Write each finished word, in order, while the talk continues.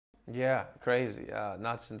Yeah, crazy.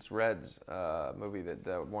 Not Since Red's movie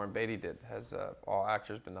that Warren Beatty did has all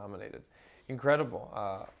actors been nominated. Incredible.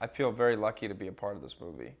 I feel very lucky to be a part of this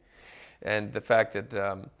movie, and the fact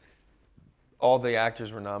that all the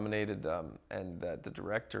actors were nominated, and the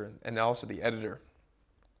director and also the editor.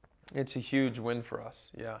 It's a huge win for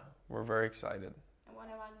us. Yeah, we're very excited. And what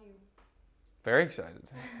about you? Very excited.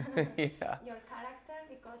 Yeah. Your character,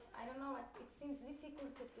 because I don't know, but it seems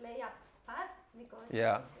difficult to play a Pat because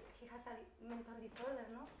Yeah. he has a mental disorder,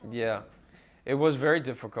 no? So Yeah. It was very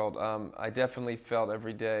difficult. I definitely felt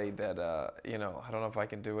every day that, I don't know if I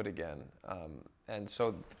can do it again. And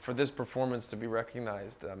so for this performance to be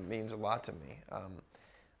recognized means a lot to me.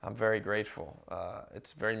 I'm very grateful.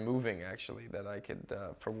 It's very moving, actually, that I could,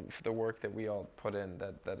 for the work that we all put in,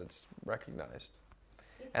 that it's recognized.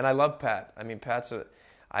 And I love Pat. I mean,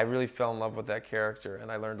 I really fell in love with that character,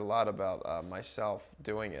 and I learned a lot about myself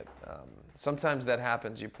doing it. Sometimes that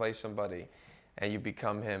happens. You play somebody, and you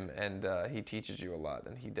become him, and he teaches you a lot,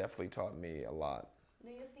 and he definitely taught me a lot. do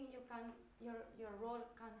you think your role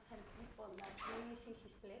can help people that maybe see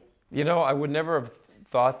his place? I would never have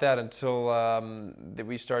thought that until that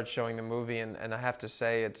we started showing the movie, and I have to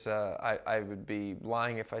say, I would be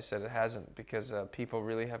lying if I said it hasn't, because people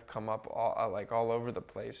really have come up all over the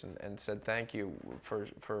place and said thank you for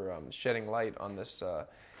shedding light on this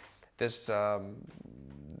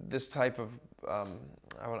this type of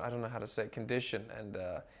I don't know how to say it, condition, and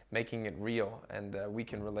making it real, and we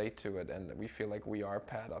can relate to it, and we feel like we are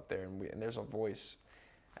Pat up there, and there's a voice.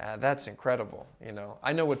 That's incredible.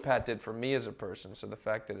 I know what Pat did for me as a person, so the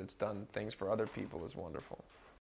fact that it's done things for other people is wonderful.